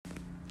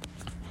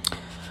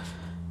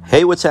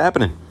Hey, what's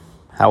happening?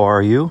 How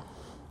are you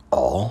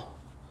all?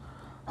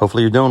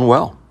 Hopefully you're doing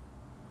well.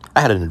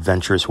 I had an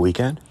adventurous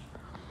weekend.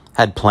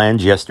 Had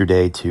plans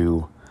yesterday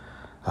to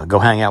go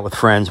hang out with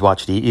friends,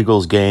 watch the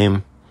Eagles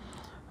game,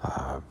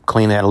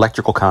 clean that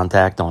electrical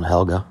contact on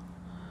Helga.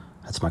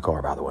 That's my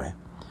car, by the way.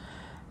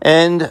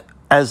 And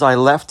as I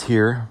left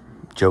here,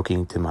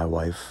 joking to my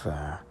wife,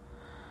 I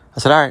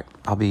said, all right,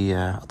 I'll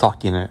talk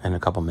to you in a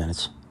couple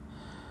minutes.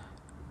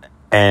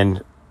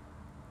 And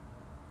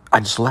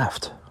I just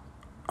left.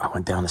 I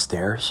went down the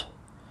stairs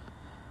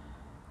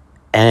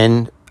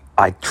and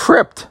I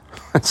tripped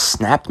and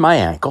snapped my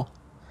ankle.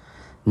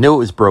 Knew it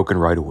was broken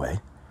right away.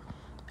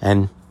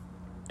 And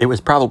it was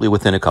probably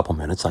within a couple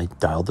minutes, I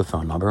dialed the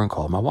phone number and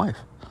called my wife.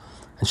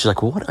 And she's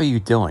like, what are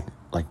you doing?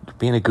 Like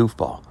being a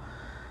goofball.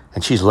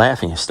 And she's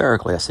laughing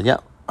hysterically. I said, yeah.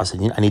 I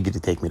said, I need you to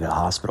take me to the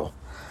hospital.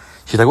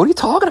 She's like, what are you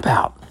talking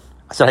about?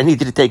 I said, I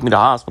need you to take me to the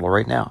hospital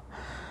right now.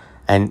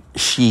 And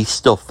she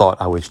still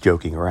thought I was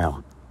joking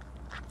around.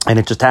 And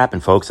it just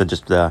happened, folks. I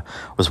just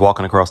was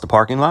walking across the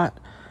parking lot,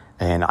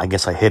 and I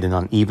guess I hit an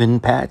uneven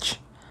patch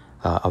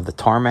of the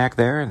tarmac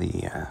there,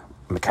 the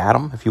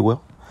macadam, if you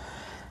will.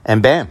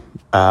 And bam,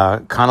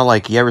 kind of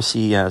like you ever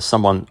see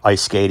someone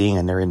ice skating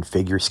and they're in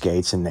figure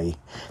skates and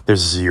there's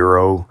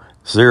zero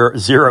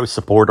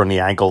support on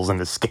the ankles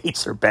and the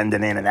skates are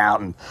bending in and out.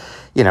 And,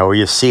 or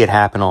you see it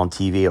happen on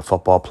TV, a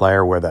football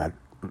player where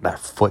that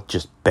foot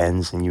just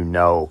bends and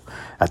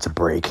that's a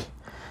break.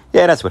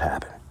 Yeah, that's what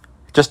happened.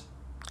 Just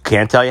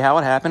can't tell you how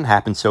it happened.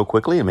 Happened so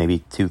quickly in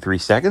maybe 2-3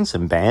 seconds,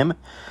 and bam,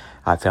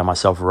 I found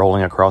myself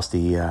rolling across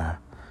the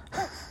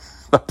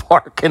the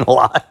parking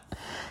lot.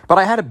 But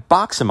I had a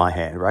box in my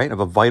hand, right, of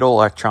a vital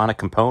electronic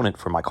component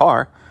for my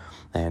car,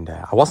 and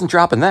I wasn't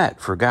dropping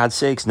that. For God's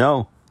sakes,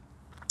 no.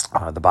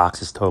 The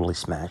box is totally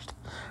smashed.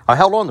 I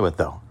held on to it,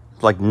 though.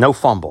 Like no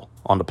fumble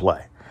on the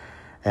play.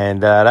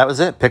 And that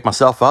was it. Picked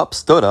myself up,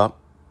 stood up,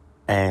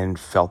 and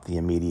felt the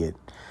immediate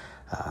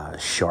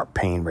sharp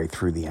pain right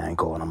through the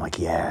ankle. And I'm like,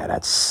 yeah,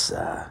 it's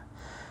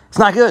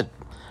not good.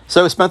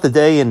 So I spent the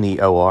day in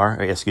the ER.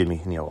 That's the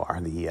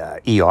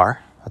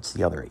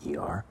other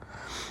ER.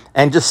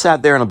 And just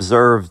sat there and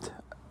observed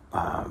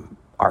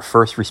our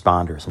first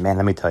responders. Man,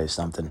 let me tell you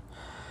something.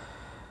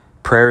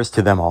 Prayers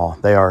to them all.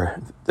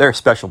 They're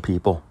special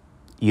people,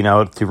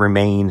 to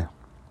remain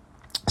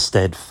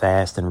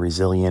steadfast and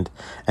resilient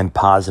and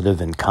positive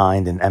and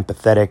kind and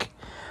empathetic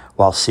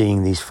while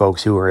seeing these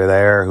folks who are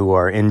there, who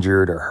are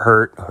injured or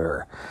hurt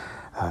or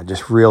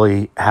just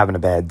really having a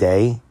bad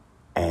day.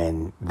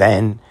 And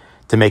then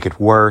to make it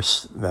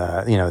worse,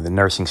 the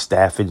nursing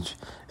staffage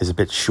is a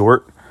bit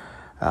short.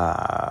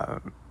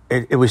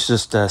 It was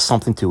just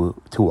something to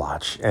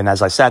watch. And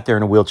as I sat there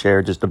in a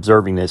wheelchair just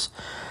observing this,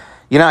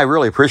 I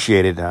really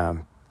appreciated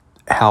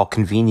how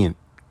convenient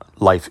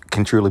life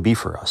can truly be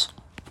for us.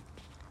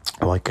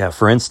 Like,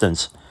 for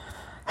instance,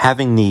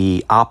 having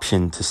the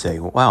option to say,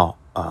 well,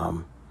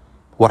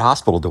 what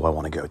hospital do I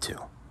want to go to?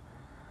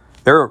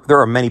 There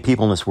are many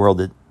people in this world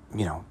that,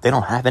 they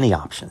don't have any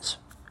options.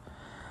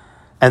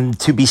 And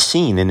to be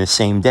seen in the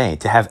same day,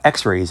 to have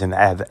x-rays and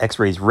have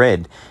x-rays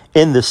read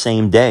in the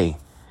same day,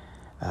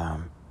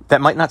 that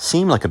might not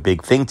seem like a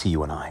big thing to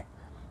you and I,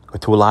 or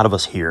to a lot of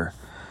us here.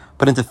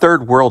 But into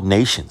third world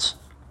nations,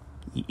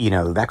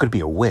 that could be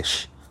a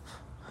wish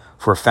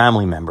for a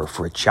family member,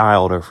 for a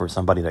child, or for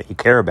somebody that you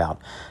care about.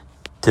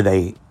 Do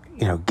they,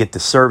 get the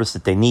service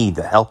that they need,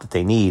 the help that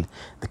they need,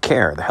 the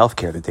health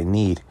care that they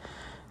need.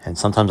 And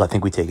sometimes I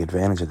think we take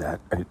advantage of that.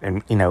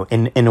 And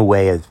in a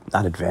way of,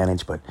 not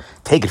advantage, but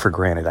take it for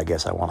granted, I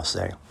guess I want to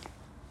say.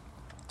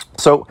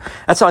 So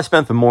that's how I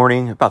spent the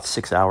morning, about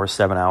 7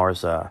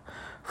 hours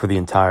for the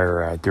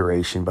entire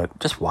duration, but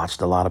just watched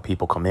a lot of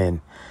people come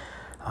in.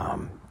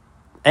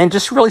 And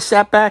just really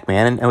sat back,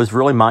 man, and I was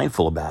really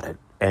mindful about it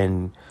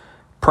and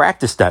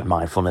practiced that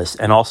mindfulness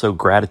and also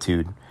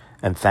gratitude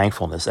and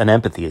thankfulness and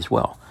empathy as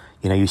well.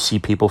 You see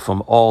people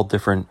from all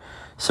different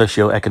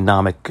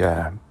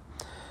socioeconomic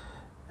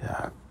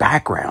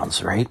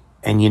backgrounds, right?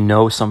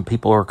 And some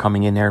people are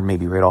coming in there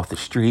maybe right off the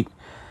street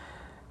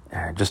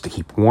just to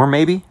keep warm,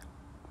 maybe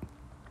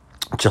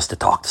just to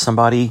talk to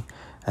somebody.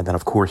 And then,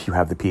 of course, you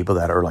have the people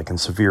that are like in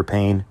severe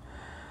pain.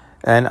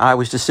 And I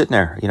was just sitting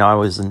there, I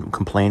wasn't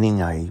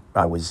complaining.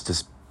 I was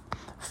just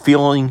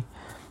feeling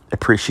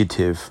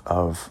appreciative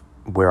of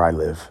where I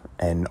live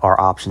and our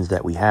options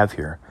that we have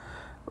here,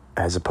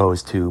 as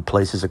opposed to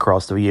places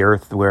across the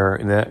earth where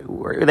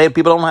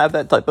people don't have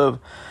that type of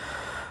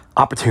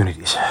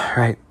opportunities,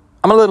 right?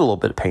 I'm a little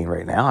bit of pain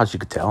right now, as you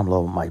could tell.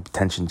 My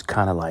tension's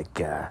kind of like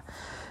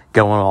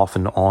going off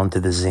and on to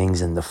the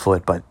zings in the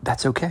foot, but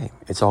that's okay.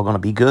 It's all going to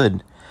be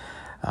good.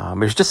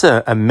 There's just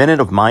a minute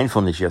of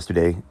mindfulness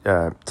yesterday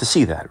to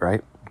see that,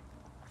 right?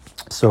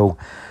 So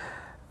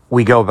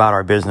we go about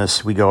our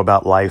business, we go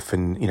about life,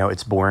 and,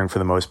 it's boring for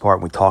the most part.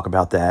 And we talk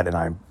about that,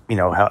 and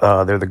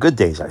they're the good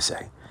days, I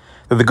say.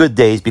 They're the good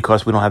days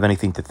because we don't have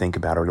anything to think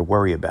about or to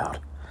worry about.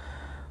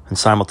 And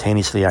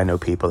simultaneously, I know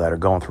people that are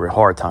going through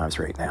hard times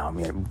right now.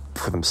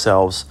 For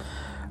themselves,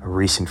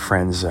 recent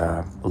friends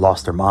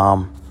lost their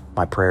mom.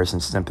 My prayers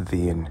and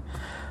sympathy, and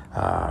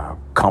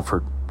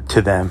comfort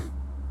to them,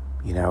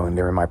 and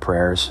they're in my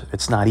prayers.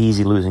 It's not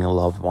easy losing a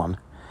loved one.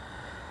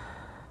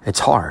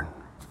 It's hard.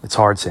 It's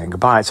hard saying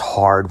goodbye. It's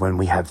hard when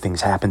we have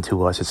things happen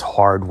to us. It's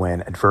hard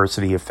when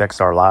adversity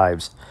affects our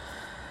lives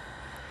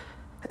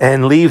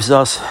and leaves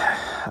us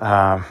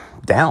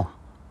down,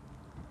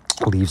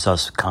 leaves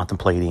us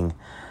contemplating,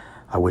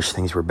 I wish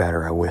things were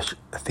better. I wish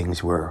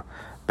things were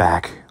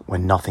back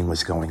when nothing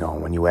was going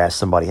on. When you ask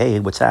somebody, hey,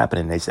 what's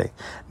happening? They say,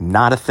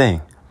 not a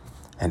thing.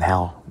 And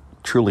how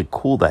truly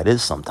cool that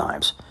is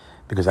sometimes,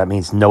 because that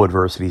means no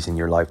adversities in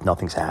your life,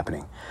 nothing's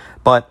happening.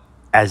 But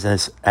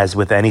as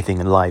with anything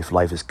in life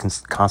is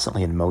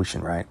constantly in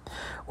motion, right?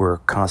 We're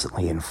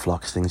constantly in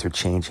flux. Things are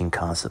changing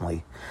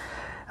constantly.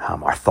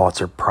 Our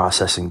thoughts are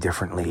processing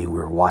differently.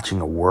 We're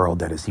watching a world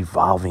that is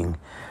evolving,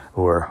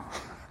 or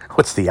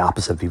what's the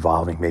opposite of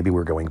evolving? Maybe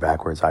we're going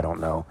backwards. I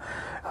don't know.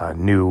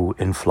 New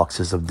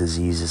influxes of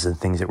diseases and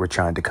things that we're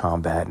trying to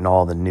combat, and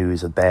all the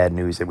news, the bad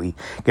news that we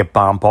get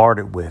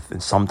bombarded with.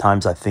 And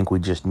sometimes I think we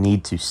just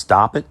need to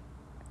stop it,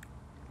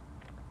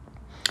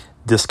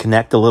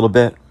 disconnect a little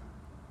bit,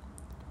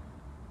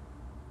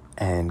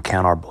 and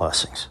count our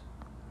blessings.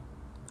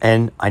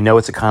 And I know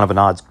it's a kind of an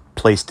odd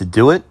place to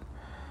do it,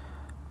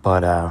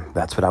 but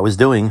that's what I was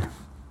doing,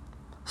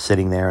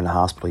 sitting there in the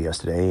hospital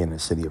yesterday in the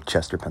city of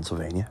Chester,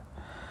 Pennsylvania,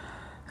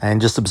 and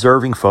just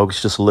observing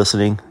folks, just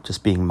listening,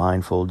 just being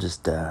mindful,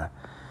 just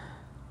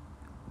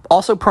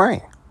also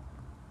praying.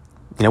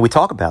 We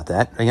talk about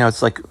that.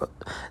 It's like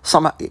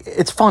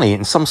it's funny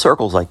in some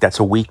circles, like that's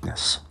a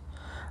weakness.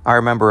 I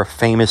remember a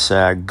famous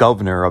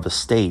governor of a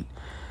state,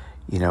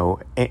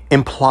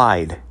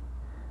 implied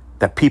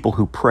that people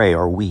who pray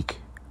are weak.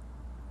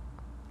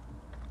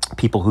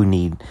 People who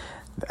need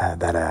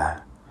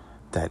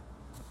that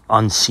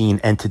unseen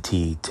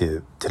entity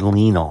to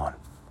lean on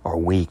are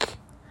weak.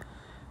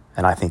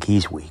 And I think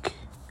he's weak.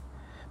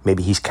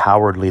 Maybe he's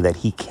cowardly that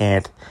he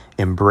can't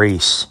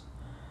embrace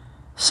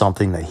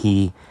something that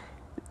he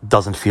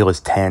doesn't feel is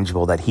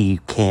tangible, that he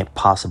can't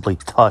possibly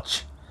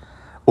touch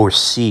or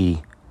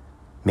see.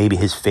 Maybe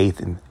his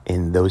faith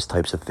in those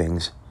types of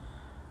things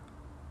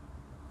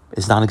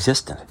is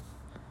non-existent.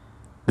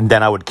 And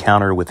then I would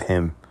counter with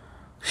him,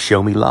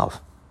 show me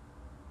love.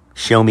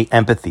 Show me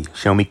empathy.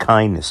 Show me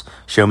kindness.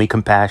 Show me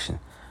compassion.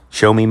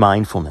 Show me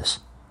mindfulness.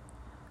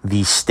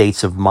 These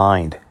states of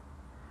mind,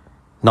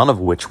 none of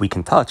which we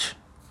can touch,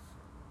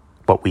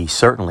 but we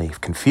certainly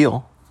can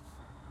feel.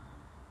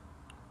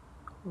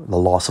 The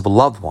loss of a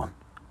loved one,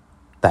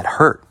 that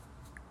hurt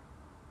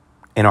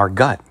in our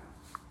gut,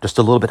 just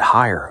a little bit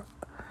higher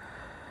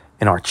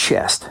in our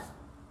chest,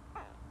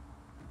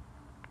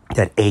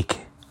 that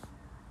ache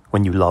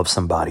when you love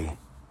somebody,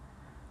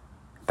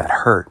 that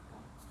hurt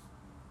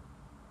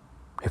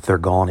if they're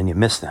gone and you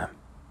miss them.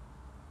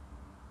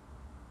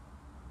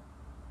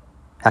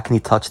 How can you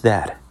touch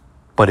that?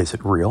 But is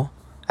it real?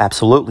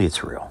 Absolutely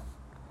it's real.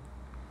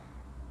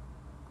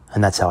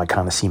 And that's how I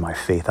kind of see my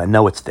faith. I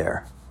know it's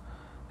there.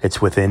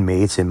 It's within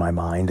me. It's in my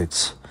mind.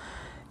 It's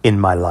in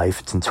my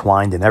life. It's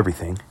entwined in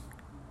everything.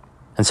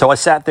 And so I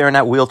sat there in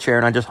that wheelchair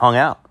and I just hung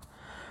out,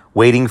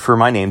 waiting for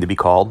my name to be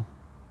called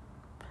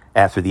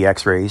after the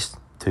x-rays,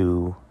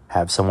 to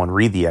have someone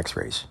read the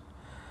x-rays,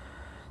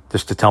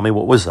 just to tell me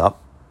what was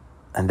up,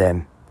 and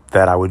then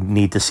that I would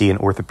need to see an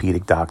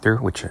orthopedic doctor,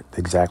 which is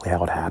exactly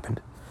how it happened.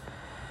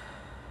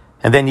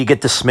 And then you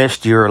get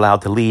dismissed, you're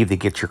allowed to leave, they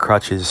get your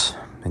crutches,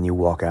 and you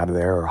walk out of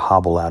there, or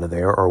hobble out of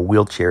there, or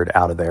wheelchaired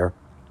out of there.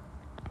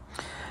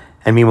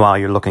 And meanwhile,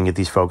 you're looking at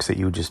these folks that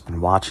you've just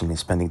been watching and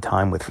spending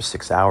time with for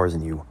 6 hours,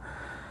 and you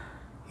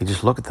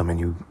just look at them and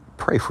you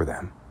pray for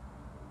them.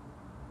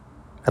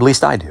 At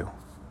least I do.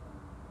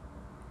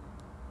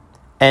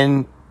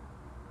 And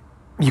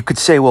you could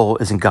say, well,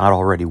 isn't God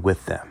already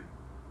with them?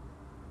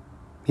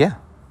 Yeah,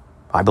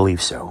 I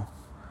believe so.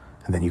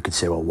 And then you could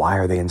say, well, why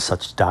are they in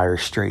such dire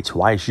straits?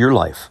 Why is your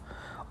life,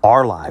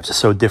 our lives,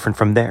 so different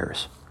from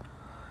theirs?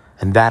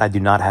 And that I do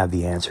not have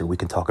the answer. We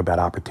can talk about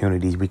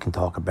opportunities. We can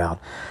talk about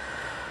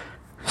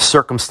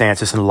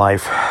circumstances in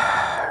life.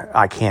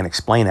 I can't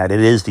explain that. It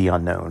is the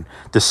unknown.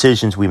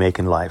 Decisions we make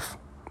in life.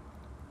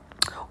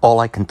 All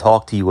I can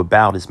talk to you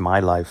about is my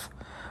life,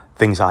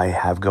 things I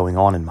have going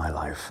on in my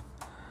life,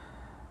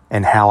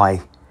 and how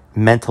I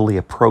mentally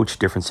approach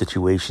different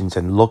situations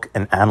and look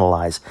and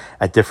analyze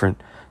at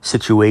different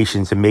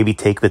situations and maybe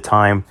take the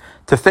time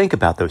to think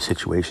about those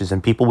situations.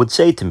 And people would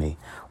say to me,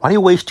 why do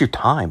you waste your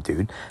time,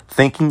 dude,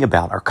 thinking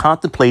about or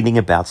contemplating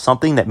about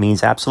something that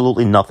means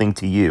absolutely nothing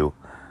to you?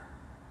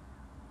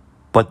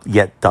 But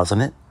yet,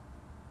 doesn't it?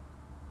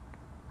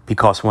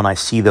 Because when I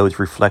see those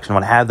reflections,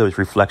 when I have those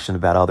reflections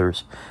about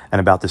others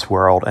and about this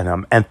world, and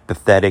I'm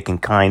empathetic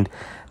and kind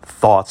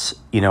thoughts,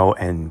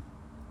 and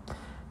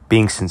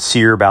being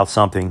sincere about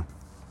something,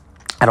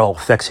 it all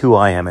affects who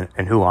I am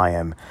and who I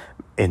am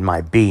in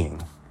my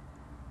being.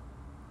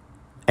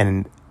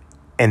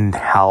 And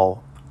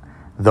how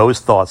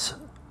those thoughts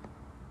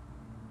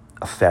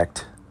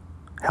affect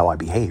how I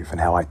behave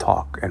and how I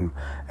talk and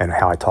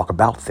how I talk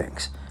about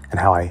things and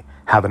how I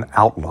have an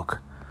outlook,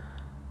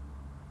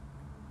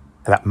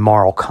 that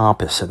moral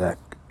compass that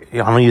I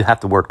don't even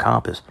have the word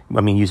compass.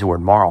 I mean, use the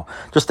word moral.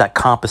 Just that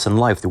compass in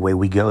life, the way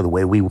we go, the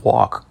way we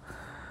walk,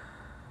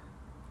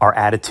 our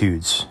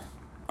attitudes.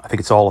 I think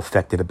it's all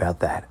affected about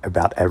that,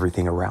 about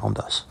everything around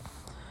us.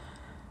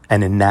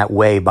 And in that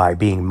way, by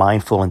being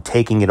mindful and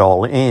taking it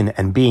all in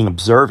and being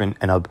observant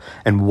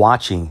and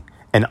watching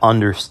and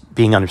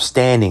being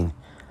understanding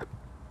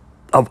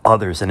of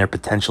others and their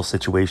potential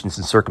situations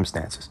and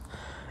circumstances,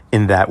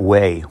 in that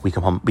way, we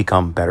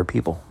become better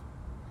people.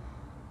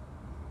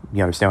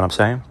 You understand what I'm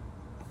saying?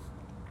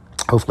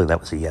 Hopefully that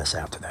was a yes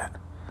after that.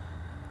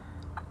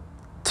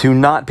 To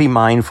not be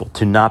mindful,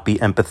 to not be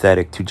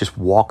empathetic, to just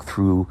walk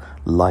through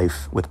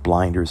life with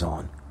blinders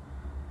on,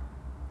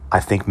 I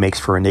think makes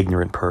for an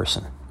ignorant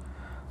person.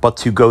 But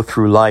to go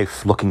through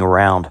life looking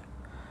around,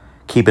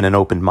 keeping an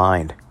open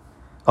mind,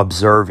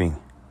 observing,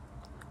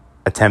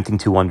 attempting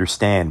to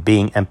understand,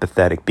 being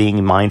empathetic,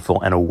 being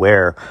mindful and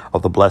aware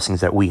of the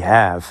blessings that we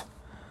have,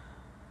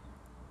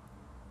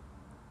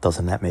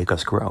 doesn't that make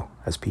us grow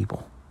as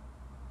people?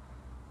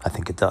 I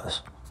think it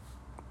does.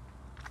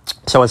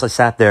 So as I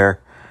sat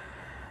there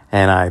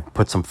and I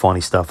put some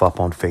funny stuff up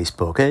on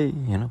Facebook, hey,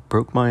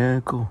 broke my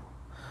ankle.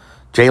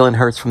 Jalen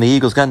Hurts from the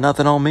Eagles got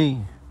nothing on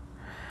me.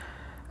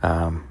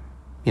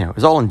 It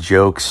was all in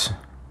jokes.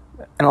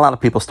 And a lot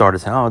of people started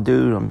saying, oh,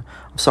 dude, I'm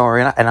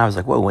sorry. And I was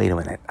like, whoa, wait a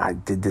minute. I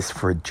did this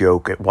for a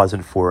joke. It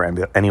wasn't for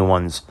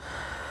anyone's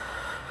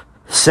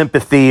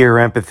sympathy or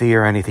empathy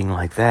or anything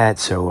like that.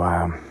 So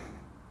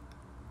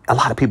a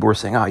lot of people were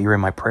saying, oh, you're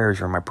in my prayers,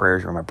 you're in my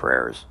prayers, you're in my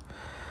prayers.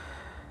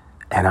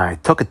 And I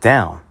took it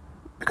down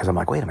because I'm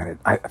like, wait a minute.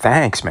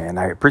 Thanks, man.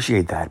 I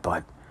appreciate that.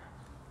 But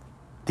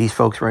these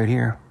folks right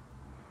here,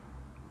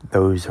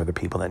 those are the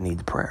people that need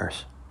the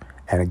prayers.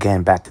 And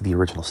again, back to the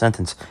original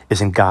sentence,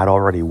 isn't God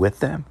already with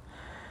them?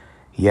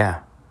 Yeah,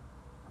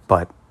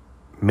 but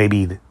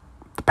maybe the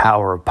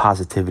power of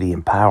positivity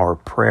and power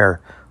of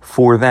prayer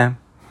for them,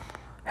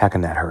 how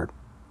can that hurt?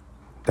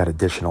 That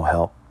additional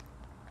help.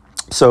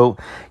 So,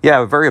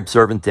 yeah, a very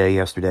observant day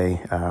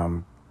yesterday,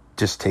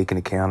 just taking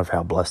account of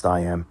how blessed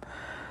I am.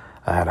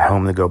 I had a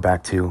home to go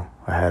back to.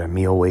 I had a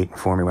meal waiting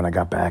for me when I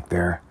got back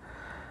there.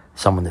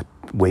 Someone to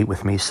wait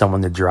with me,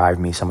 someone to drive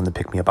me, someone to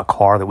pick me up, a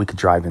car that we could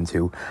drive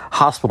into,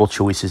 hospital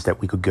choices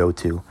that we could go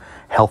to,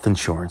 health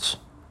insurance.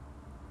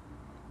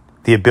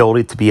 The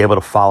ability to be able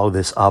to follow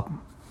this up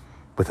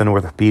with an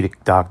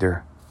orthopedic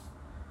doctor.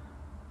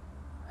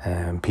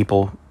 And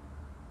people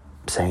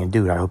saying,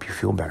 dude, I hope you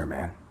feel better,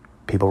 man.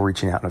 People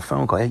reaching out on a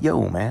phone call, hey,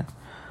 yo, man,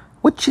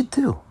 what'd you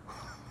do?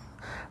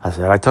 I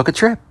said, I took a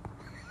trip.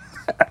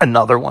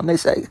 Another one, they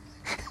say.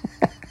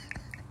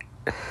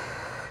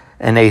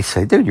 And they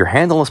say, dude, you're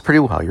handling this pretty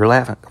well. You're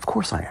laughing. Of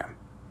course I am.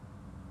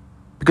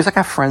 Because I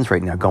got friends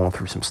right now going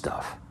through some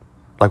stuff.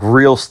 Like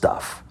real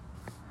stuff.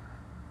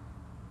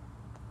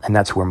 And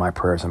that's where my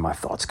prayers and my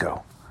thoughts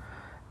go.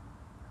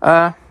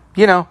 What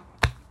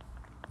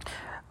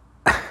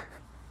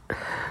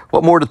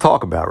more to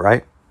talk about,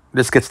 right?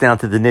 This gets down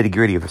to the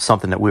nitty-gritty of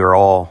something that we are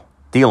all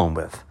dealing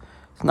with.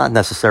 It's not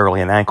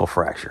necessarily an ankle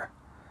fracture,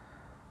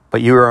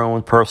 but your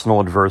own personal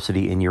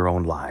adversity in your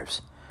own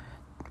lives,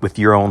 with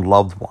your own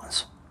loved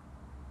ones.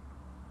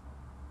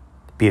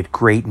 Be it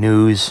great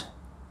news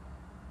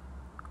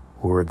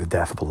or the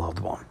death of a loved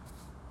one.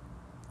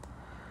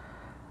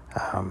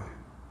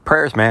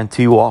 Prayers, man,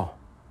 to you all.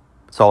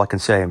 That's all I can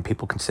say. And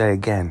people can say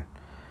again,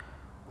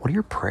 what are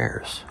your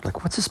prayers?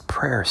 Like, what's this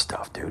prayer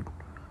stuff, dude?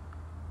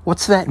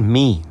 What's that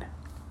mean?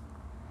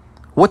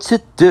 What's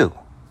it do?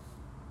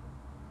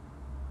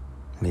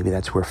 Maybe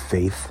that's where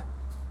faith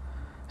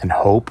and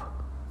hope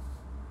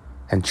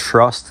and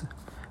trust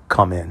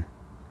come in.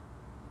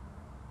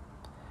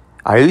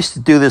 I used to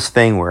do this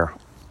thing where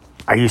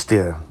I used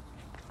to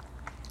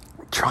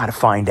try to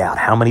find out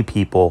how many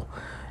people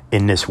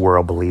in this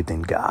world believed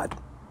in God,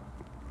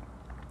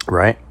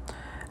 right?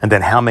 And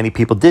then how many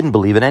people didn't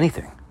believe in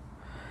anything.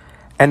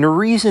 And the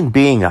reason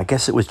being, I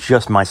guess it was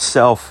just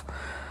myself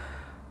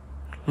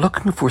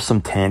looking for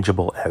some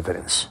tangible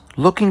evidence,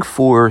 looking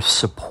for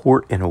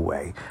support in a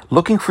way,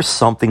 looking for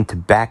something to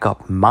back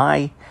up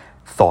my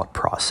thought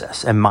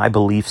process and my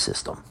belief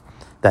system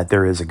that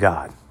there is a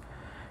God.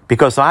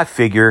 Because I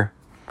figure,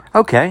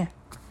 okay,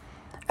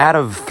 out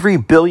of 3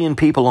 billion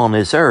people on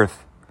this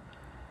earth,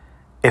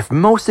 if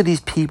most of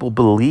these people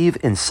believe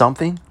in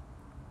something,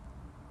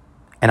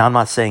 and I'm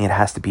not saying it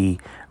has to be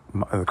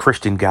a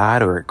Christian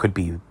God, or it could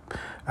be,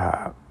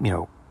 Allah,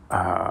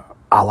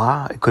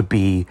 it could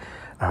be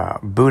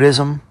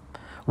Buddhism,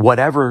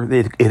 whatever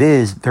it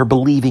is, they're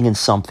believing in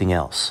something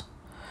else.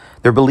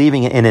 They're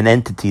believing in an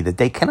entity that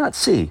they cannot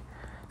see,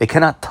 they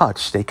cannot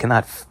touch, they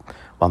cannot,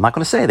 well, I'm not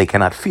going to say they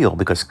cannot feel,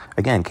 because,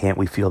 again, can't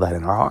we feel that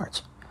in our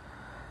hearts?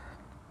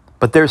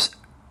 But there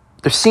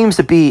seems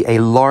to be a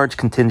large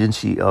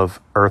contingency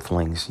of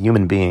earthlings,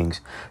 human beings,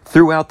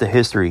 throughout the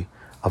history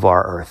of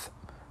our earth,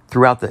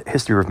 throughout the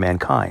history of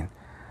mankind,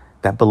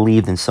 that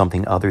believed in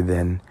something other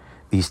than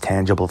these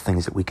tangible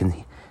things that we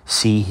can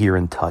see, hear,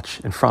 and touch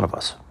in front of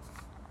us.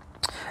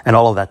 And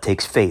all of that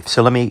takes faith.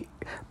 So let me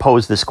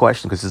pose this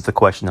question because it's the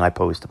question that I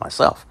posed to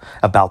myself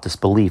about this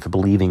belief,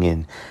 believing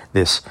in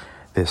this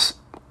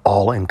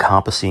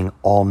all-encompassing,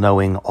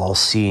 all-knowing,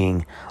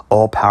 all-seeing,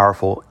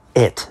 all-powerful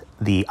it,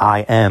 the I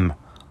am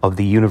of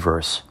the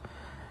universe,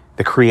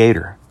 the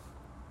creator.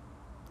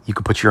 You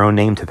could put your own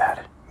name to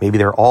that. Maybe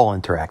they're all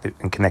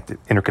interconnected.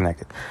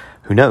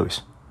 Who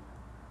knows?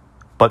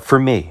 But for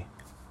me,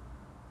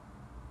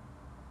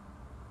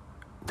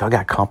 do I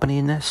got company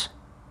in this?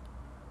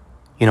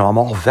 You know, I'm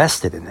all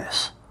vested in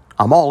this.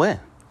 I'm all in.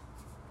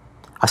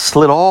 I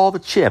slid all the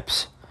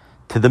chips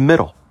to the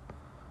middle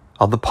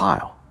of the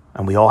pile.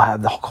 And we all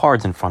have the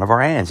cards in front of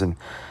our hands. And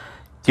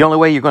the only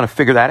way you're going to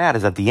figure that out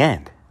is at the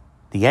end.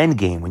 The end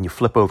game, when you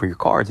flip over your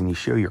cards and you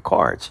show your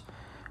cards,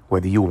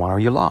 whether you won or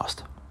you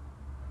lost.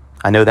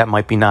 I know that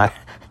might be not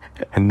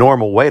a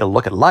normal way to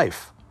look at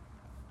life.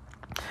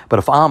 But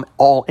if I'm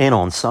all in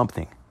on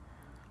something,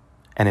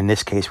 and in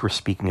this case we're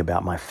speaking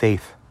about my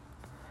faith,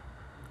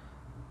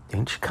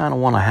 don't you kind of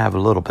want to have a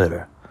little bit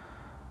of,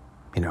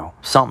 you know,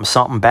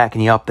 something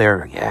backing you up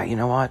there? Yeah, you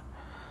know what?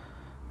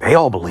 They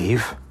all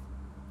believe.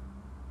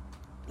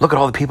 Look at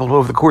all the people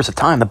over the course of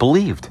time that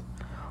believed.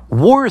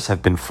 Wars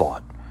have been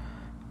fought.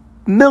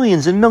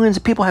 Millions and millions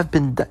of people have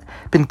been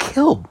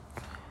killed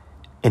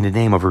in the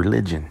name of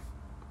religion.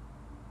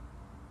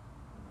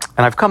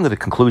 And I've come to the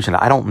conclusion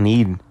I don't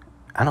need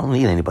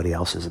anybody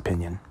else's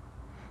opinion.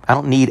 I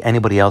don't need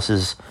anybody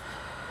else's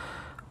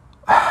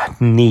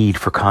need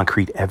for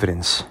concrete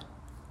evidence.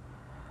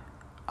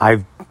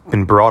 I've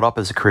been brought up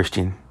as a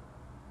Christian.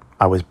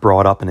 I was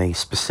brought up in a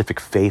specific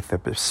faith,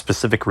 a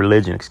specific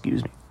religion,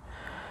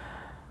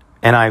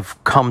 And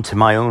I've come to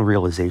my own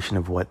realization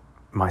of what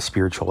my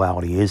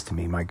spirituality is to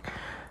me, my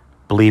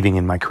believing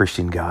in my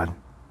Christian God.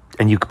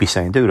 And you could be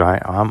saying, dude,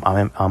 I'm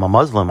a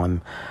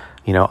Muslim.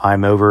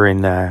 I'm over in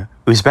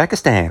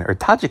Uzbekistan or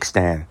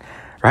Tajikistan,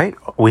 right?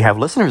 We have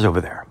listeners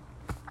over there.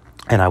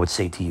 And I would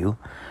say to you,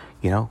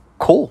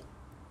 cool.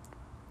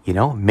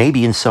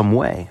 Maybe in some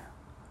way,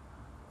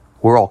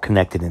 we're all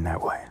connected in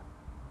that way.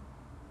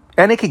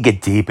 And it could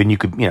get deep and we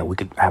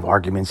could have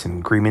arguments and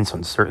agreements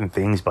on certain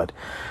things. But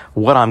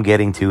what I'm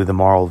getting to, the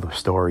moral of the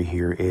story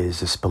here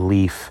is this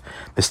belief,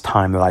 this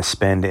time that I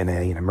spend in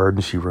an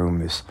emergency room,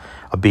 this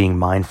of being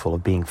mindful,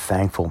 of being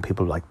thankful. And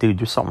people are like, dude,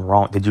 there's something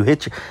wrong. Did you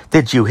hit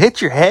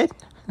your head?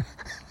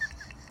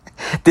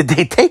 Did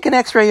they take an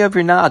x-ray of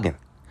your noggin?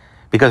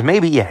 Because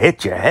maybe you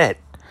hit your head.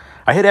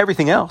 I hit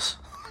everything else.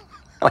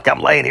 Like I'm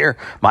laying here,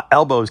 my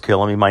elbow's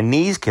killing me, my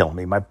knees killing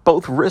me, my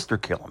both wrists are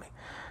killing me.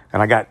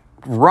 And I got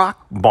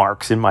rock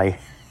marks in my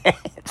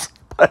hands.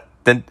 But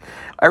then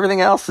everything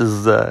else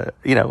is,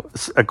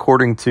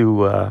 according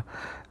to,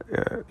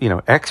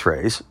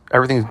 x-rays,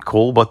 everything's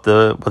cool but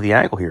the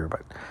ankle here.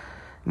 But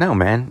no,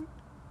 man,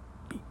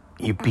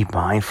 you be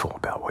mindful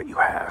about what you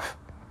have.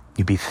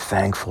 You be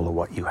thankful of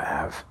what you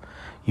have.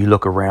 You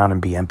look around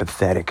and be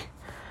empathetic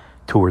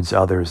towards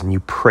others and you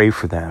pray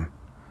for them.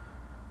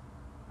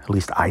 At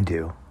least I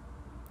do.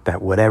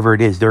 That whatever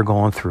it is they're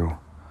going through,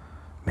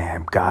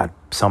 man, God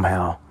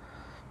somehow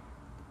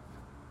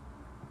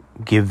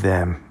give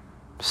them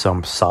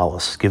some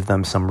solace, give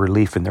them some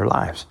relief in their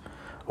lives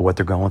of what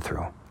they're going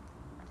through.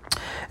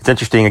 It's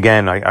interesting,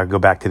 again, I go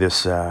back to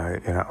this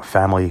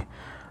family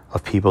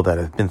of people that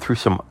have been through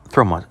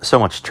so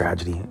much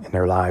tragedy in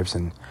their lives,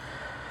 and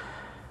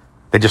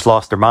they just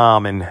lost their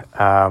mom. And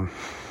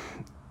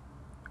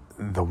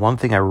the one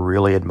thing I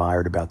really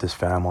admired about this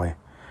family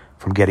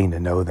from getting to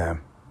know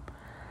them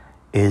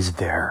is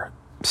their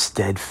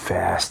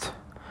steadfast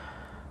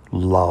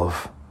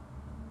love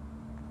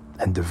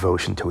and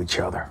devotion to each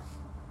other.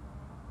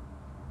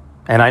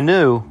 And I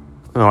knew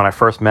when I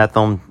first met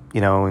them,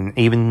 and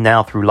even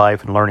now through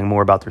life and learning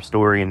more about their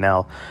story and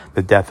now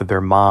the death of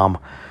their mom,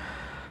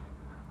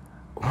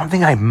 one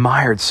thing I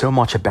admired so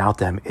much about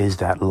them is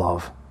that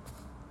love,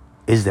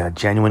 is that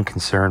genuine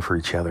concern for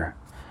each other.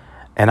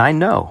 And I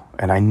knew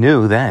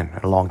then,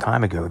 a long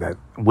time ago, that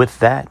with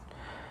that,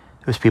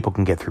 those people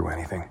can get through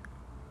anything.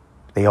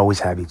 They always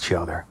have each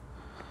other.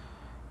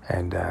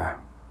 And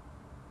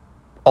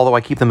although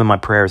I keep them in my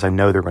prayers, I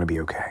know they're going to be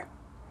okay.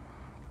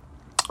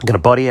 I got a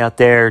buddy out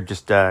there,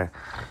 just some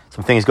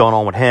things going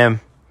on with him.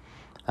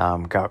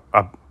 Got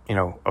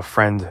a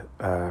friend,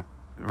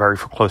 very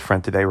close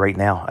friend today, right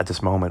now, at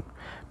this moment,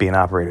 being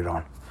operated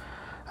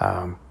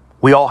on.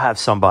 We all have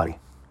somebody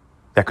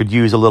that could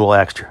use a little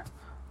extra,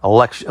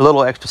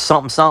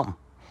 something.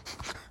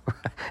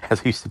 As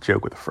I used to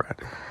joke with a friend.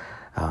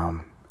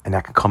 And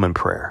that could come in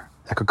prayer.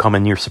 That could come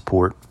in your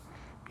support,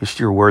 just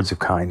your words of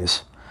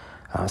kindness.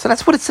 So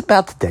that's what it's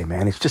about today,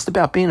 man. It's just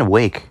about being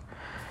awake.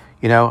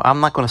 I'm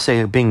not going to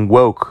say being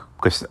woke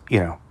because,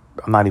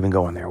 I'm not even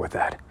going there with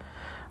that.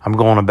 I'm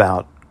going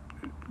about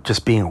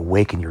just being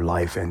awake in your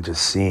life and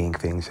just seeing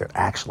things that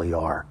actually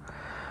are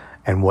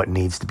and what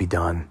needs to be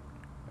done,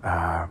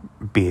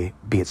 be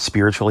it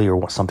spiritually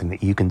or something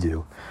that you can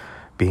do.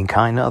 Being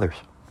kind to others.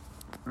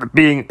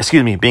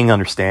 Being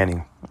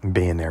understanding and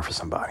being there for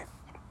somebody.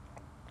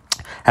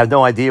 I have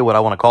no idea what I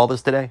want to call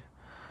this today.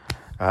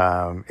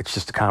 It's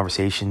just a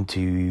conversation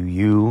to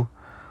you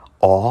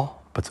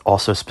all but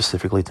also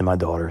specifically to my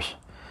daughters.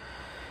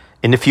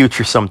 In the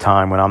future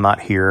sometime when I'm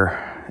not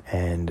here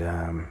and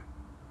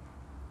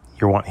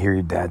you want to hear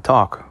your dad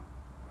talk.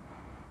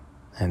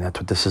 And that's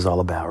what this is all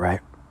about, right?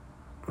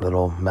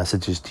 Little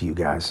messages to you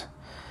guys.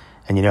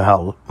 And you know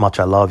how much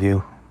I love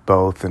you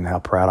both and how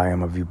proud I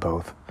am of you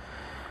both.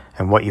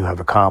 And what you have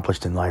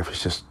accomplished in life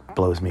just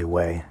blows me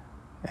away.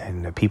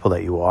 And the people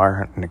that you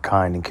are and the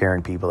kind and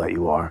caring people that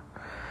you are.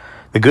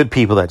 The good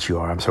people that you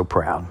are. I'm so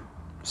proud.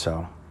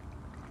 So,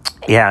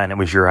 yeah, and it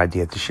was your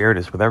idea to share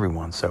this with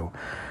everyone. So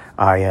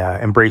I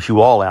embrace you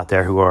all out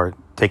there who are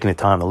taking the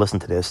time to listen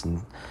to this.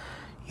 And,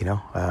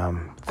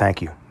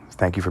 thank you.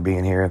 Thank you for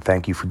being here. And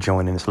thank you for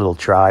joining this little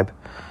tribe.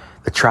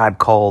 The tribe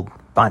called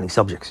Binding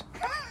Subjects.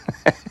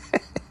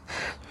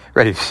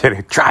 Ready to say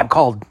a tribe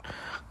called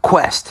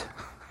Quest.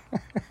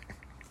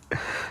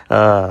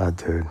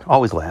 Dude,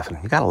 always laughing.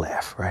 You gotta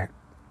laugh, right?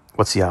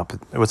 What's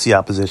the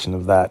opposition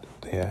of that?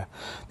 Yeah,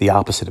 the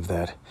opposite of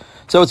that.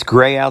 So it's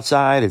gray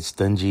outside. It's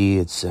dingy.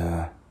 It's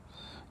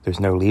there's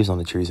no leaves on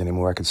the trees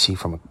anymore. I could see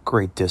from a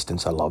great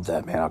distance. I love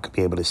that, man. I could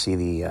be able to see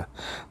the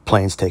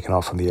planes taking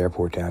off from the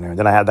airport down there. And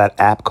then I have that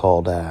app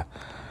called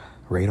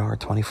Radar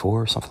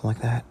 24 or something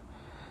like that.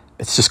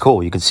 It's just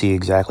cool. You can see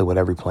exactly what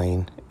every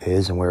plane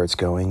is and where it's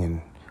going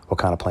and what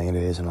kind of plane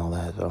it is and all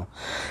that. So,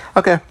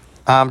 okay.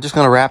 I'm just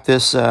going to wrap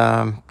this,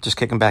 just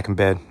kicking back in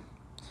bed.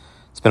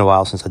 It's been a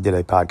while since I did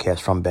a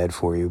podcast from bed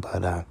for you,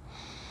 but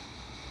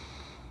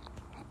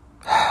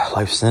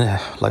life's in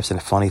a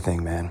funny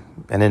thing, man.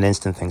 In an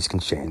instant, things can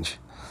change.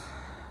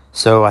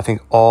 So I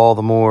think all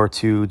the more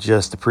to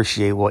just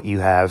appreciate what you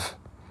have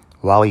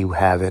while you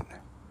have it,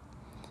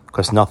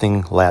 because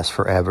nothing lasts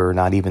forever,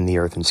 not even the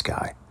earth and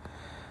sky.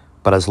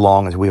 But as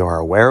long as we are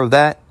aware of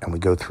that and we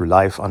go through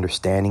life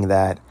understanding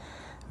that,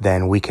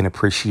 then we can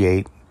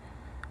appreciate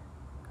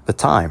the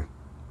time,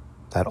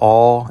 that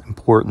all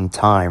important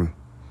time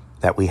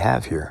that we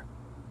have here,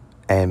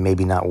 and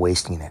maybe not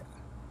wasting it.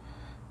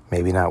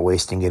 Maybe not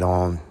wasting it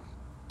on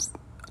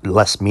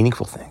less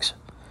meaningful things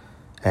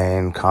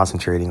and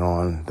concentrating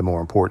on the more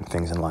important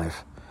things in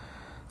life.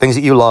 Things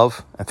that you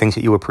love and things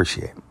that you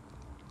appreciate.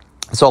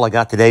 That's all I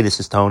got today. This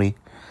is Tony.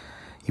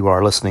 You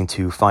are listening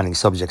to Finding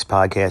Subjects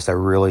podcast. I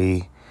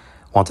really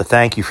want to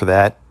thank you for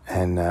that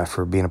and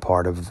for being a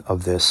part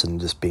of this and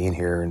just being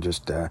here and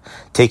just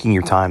taking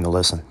your time to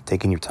listen,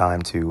 taking your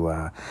time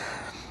to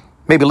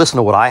maybe listen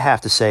to what I have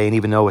to say. And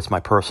even though it's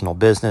my personal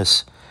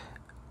business,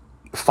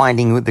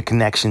 finding the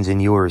connections in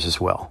yours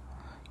as well.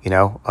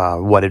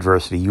 What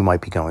adversity you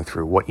might be going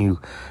through, what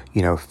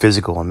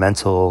physical and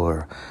mental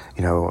or,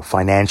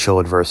 financial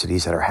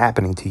adversities that are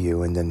happening to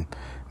you, and then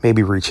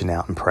maybe reaching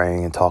out and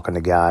praying and talking to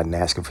God and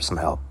asking for some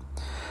help.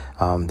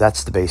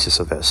 That's the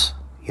basis of this.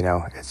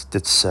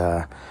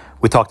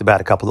 We talked about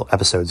a couple of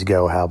episodes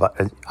ago how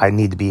I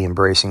need to be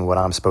embracing what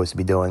I'm supposed to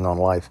be doing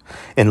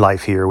in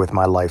life here with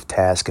my life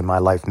task and my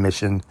life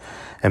mission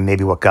and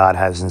maybe what God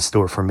has in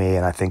store for me.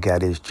 And I think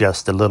that is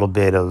just a little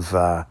bit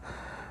of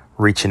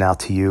reaching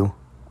out to you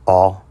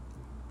all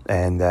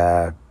and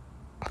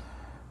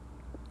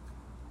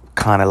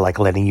kind of like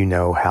letting you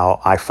know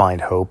how I find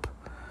hope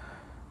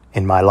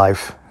in my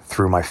life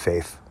through my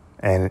faith.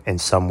 And in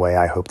some way,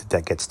 I hope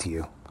that gets to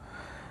you.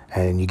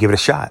 And you give it a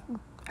shot.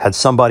 Had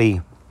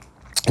somebody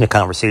in a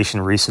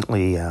conversation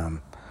recently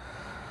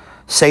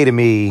say to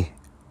me,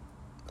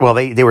 well,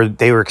 they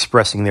were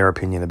expressing their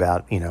opinion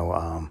about,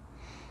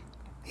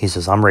 he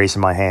says, I'm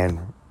raising my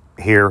hand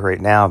here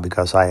right now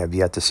because I have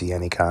yet to see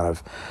any kind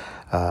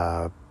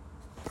of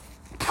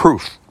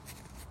proof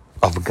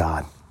of a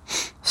God.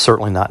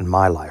 Certainly not in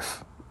my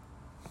life.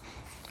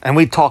 And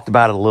we talked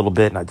about it a little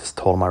bit, and I just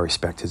told him I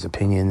respect his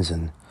opinions.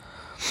 And,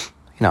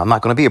 I'm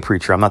not going to be a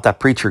preacher. I'm not that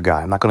preacher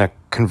guy. I'm not going to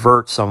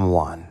convert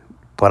someone.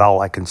 But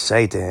all I can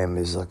say to him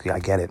is, look, I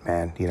get it,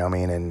 man. You know what I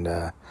mean?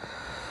 And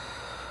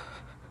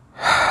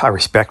I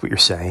respect what you're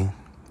saying.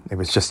 It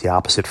was just the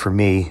opposite for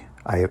me.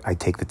 I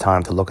take the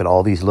time to look at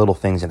all these little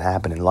things that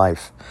happen in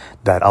life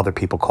that other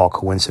people call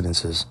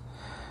coincidences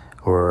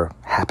or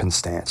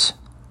happenstance.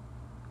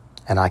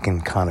 And I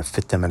can kind of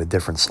fit them in a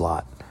different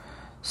slot,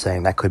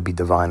 saying that could be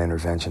divine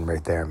intervention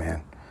right there,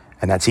 man.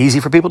 And that's easy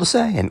for people to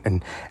say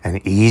and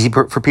easy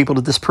for people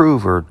to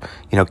disprove or,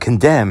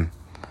 condemn.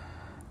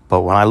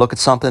 But when I look at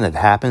something that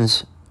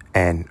happens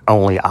and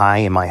only I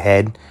in my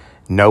head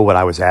know what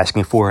I was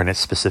asking for and it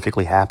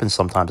specifically happens,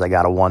 sometimes I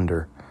got to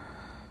wonder,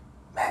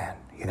 man,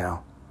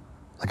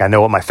 like I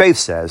know what my faith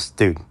says.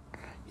 Dude,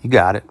 you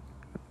got it.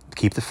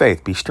 Keep the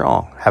faith. Be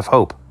strong. Have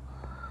hope.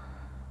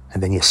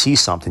 And then you see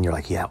something, you're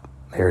like, yeah,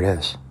 there it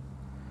is.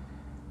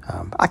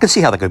 I can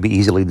see how that could be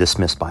easily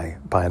dismissed by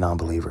a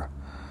non-believer.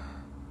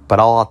 But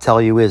all I'll tell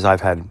you is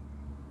I've had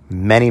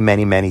many,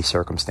 many, many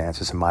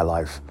circumstances in my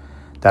life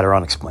that are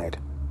unexplained.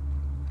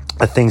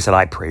 The things that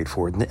I prayed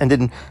for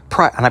and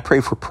I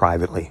prayed for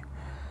privately.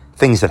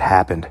 Things that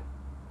happened.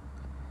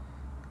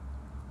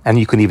 And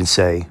you can even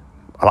say,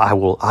 I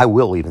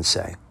will even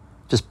say,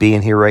 just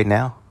being here right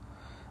now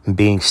and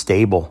being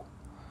stable,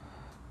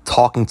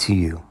 talking to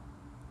you,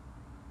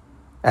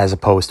 as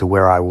opposed to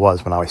where I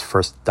was when I was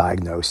first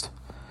diagnosed.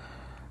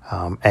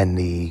 and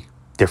the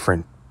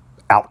different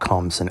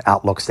outcomes and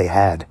outlooks they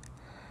had.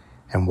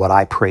 And what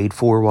I prayed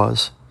for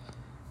was,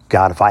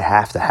 God, if I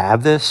have to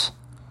have this,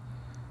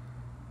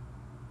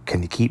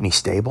 can you keep me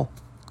stable?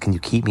 Can you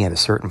keep me at a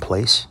certain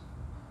place?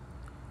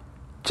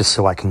 Just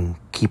so I can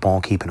keep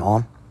on keeping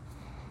on.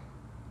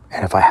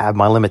 And if I have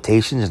my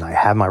limitations and I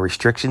have my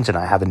restrictions and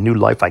I have a new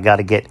life I got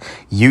to get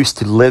used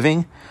to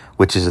living,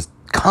 which is a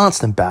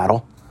constant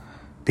battle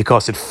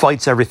because it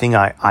fights everything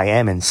I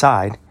am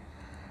inside.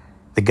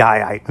 The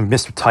guy,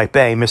 Mr. Type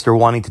A, Mr.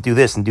 wanting to do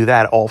this and do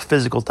that, all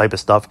physical type of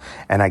stuff,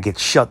 and I get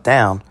shut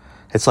down.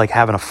 It's like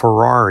having a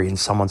Ferrari and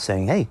someone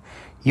saying, hey,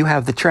 you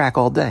have the track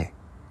all day,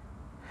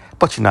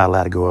 but you're not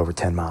allowed to go over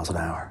 10 miles an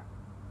hour.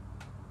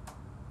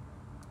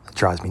 That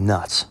drives me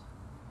nuts.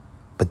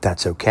 But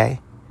that's okay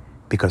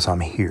because I'm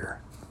here.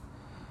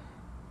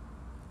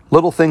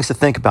 Little things to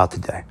think about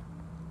today.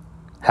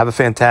 Have a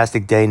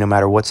fantastic day no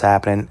matter what's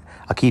happening.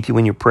 I'll keep you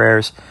in your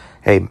prayers.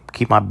 Hey,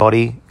 keep my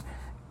buddy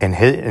in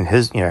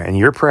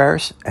your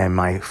prayers, and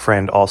my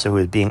friend also who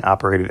is being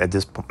operated at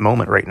this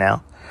moment right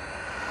now.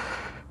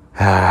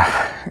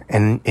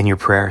 And in your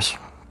prayers.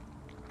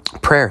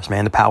 Prayers,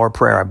 man, the power of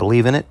prayer. I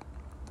believe in it.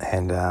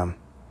 And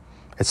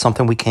it's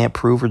something we can't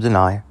prove or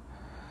deny.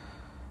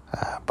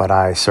 But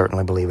I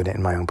certainly believe in it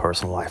in my own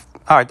personal life.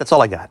 All right, that's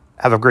all I got.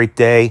 Have a great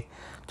day.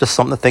 Just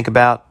something to think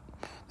about.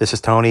 This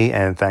is Tony,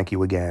 and thank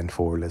you again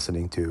for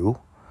listening to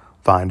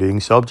Finding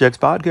Subjects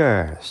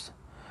Podcast.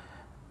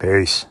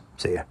 Peace.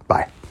 See ya.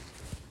 Bye.